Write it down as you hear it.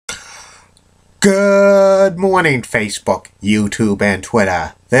Good morning, Facebook, YouTube, and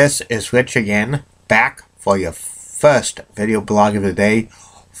Twitter. This is Rich again, back for your first video blog of the day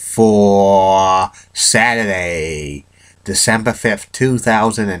for Saturday, December 5th,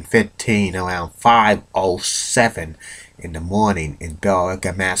 2015, around 5:07 in the morning in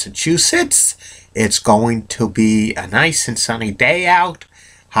Billerica, Massachusetts. It's going to be a nice and sunny day out,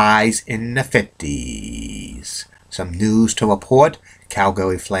 highs in the 50s. Some news to report.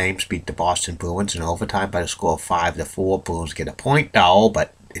 Calgary Flames beat the Boston Bruins in overtime by a score of 5-4. Bruins get a point though,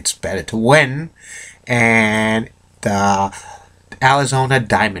 but it's better to win. And the Arizona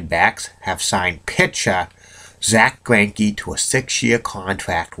Diamondbacks have signed pitcher Zack Greinke to a 6-year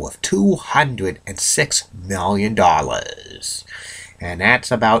contract worth $206 million. And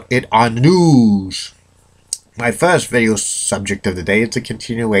that's about it on news. My first video subject of the day is a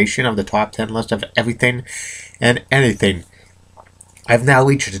continuation of the top 10 list of everything and anything. I've now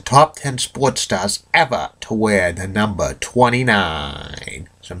reached the top 10 sports stars ever to wear the number 29.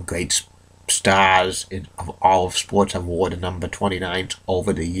 Some great stars of all of sports have worn the number 29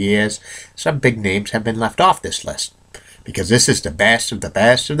 over the years. Some big names have been left off this list because this is the best of the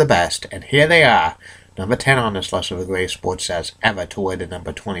best of the best. And here they are, number 10 on this list of the greatest sports stars ever to wear the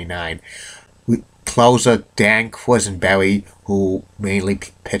number 29. Closer Dan Quisenberry, who mainly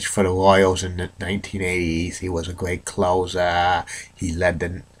pitched for the Royals in the 1980s. He was a great closer. He led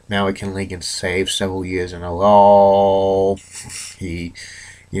the American League in saves several years in a row. He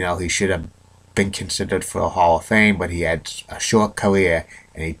should have been considered for a Hall of Fame, but he had a short career,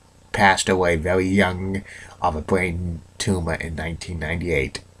 and he passed away very young of a brain tumor in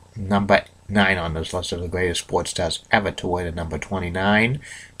 1998. Number 9 on this list of the greatest sports stars ever to wear the number 29,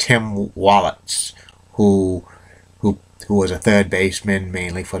 Tim Wallace, who was a third baseman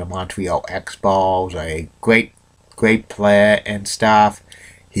mainly for the Montreal Expos, a great player and stuff.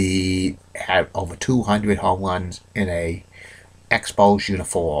 He had over 200 home runs in a Expos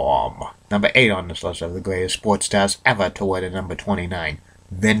uniform. Number 8 on this list of the greatest sports stars ever to wear the number 29,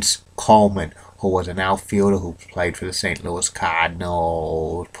 Vince Coleman, who was an outfielder who played for the St. Louis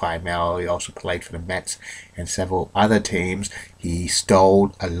Cardinals primarily, also played for the Mets and several other teams. He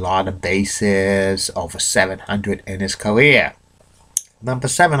stole a lot of bases, over 700 in his career. Number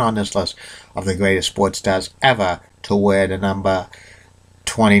 7 on this list of the greatest sports stars ever to wear the number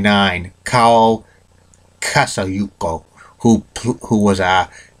 29, Carl Kasayuko, who was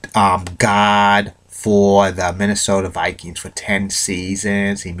a guard for the Minnesota Vikings for 10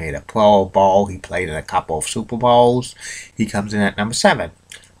 seasons. He made a Pro Bowl. He played in a couple of Super Bowls. He comes in at number 7.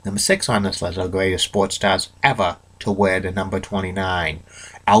 Number 6 on this list of the greatest sports stars ever to wear the number 29.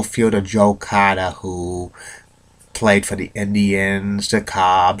 Outfielder Joe Carter, who played for the Indians, the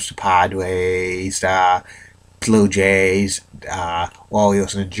Cubs, the Padres, the Blue Jays,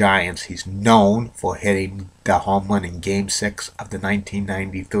 Orioles, and the Giants. He's known for hitting the home run in Game 6 of the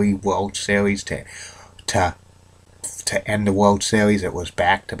 1993 World Series to end the World Series. It was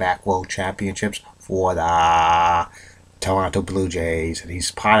back-to-back World Championships for the Toronto Blue Jays, and he's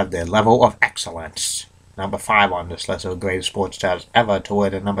part of their level of excellence. Number 5 on this list of the greatest sports stars ever to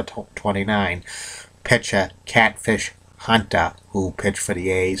wear the number 29, pitcher Catfish Hunter, who pitched for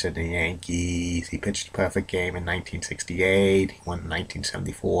the A's and the Yankees. He pitched a perfect game in 1968. He won the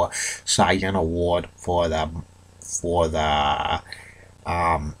 1974 Cy Young Award for the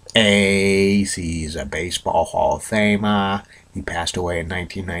A's. He's a baseball Hall of Famer. He passed away in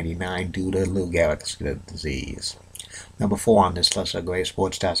 1999 due to Lou Gehrig's disease. Number 4 on this list of greatest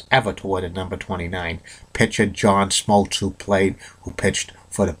sports stars ever to wear the number 29, pitcher John Smoltz, who pitched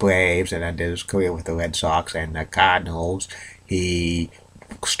for the Braves and ended his career with the Red Sox and the Cardinals. He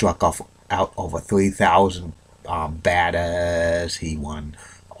struck out over 3,000 batters. He won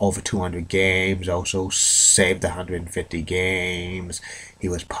over 200 games, also saved 150 games. He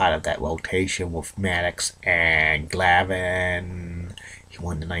was part of that rotation with Maddox and Glavine. He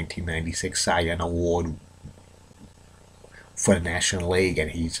won the 1996 Cy Young Award for the National League,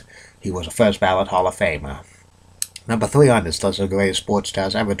 and he was a first ballot Hall of Famer. Number 3 on this list of the greatest sports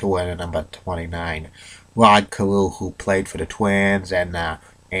stars ever to wear the number 29, Rod Carew, who played for the Twins and the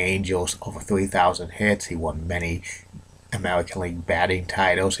Angels, over 3,000 hits. He won many American League batting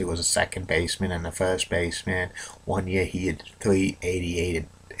titles. He was a second baseman and a first baseman. One year he hit 388 in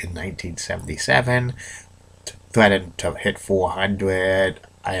 1977, threatened to hit 400,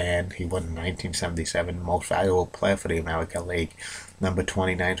 and he won the 1977 Most Valuable Player for the American League. Number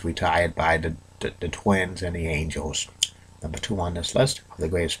 29 is retired by the Twins and the Angels. Number 2 on this list of the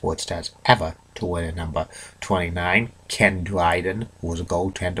greatest sports stars ever to wear the number 29, Ken Dryden, who was a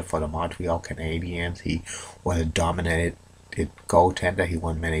goaltender for the Montreal Canadiens. He was a dominant goaltender. He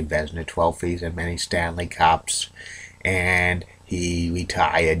won many Vezina trophies and many Stanley Cups, and he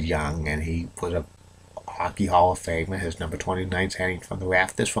retired young, and he was a Hockey Hall of Famer. His number 29 is hanging from the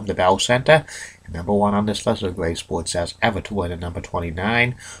rafters from the Bell Center. And number 1 on this list of great sports says ever to win a number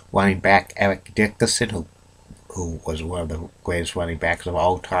 29. Running back Eric Dickerson, who was one of the greatest running backs of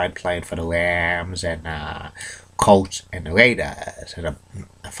all time, playing for the Rams and Colts and the Raiders, and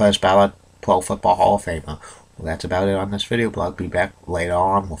a first ballot Pro Football Hall of Famer. Well, that's about it on this video blog. Be back later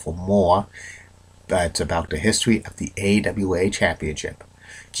on for more. It's about the history of the AWA Championship.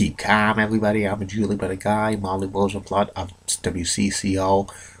 Keep calm, everybody. I'm a Julie Butter Guy, Molly Rosenblatt of WCCO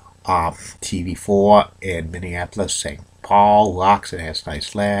TV4 in Minneapolis, St. Paul. Rocks and has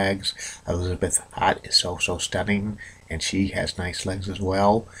nice legs. Elizabeth Hart is so stunning, and she has nice legs as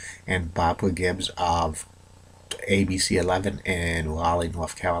well. And Barbara Gibbs of ABC 11 in Raleigh,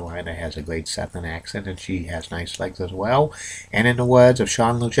 North Carolina has a great Southern accent, and she has nice legs as well. And in the words of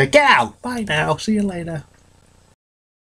Sean Lucia, get out! Bye now. See you later.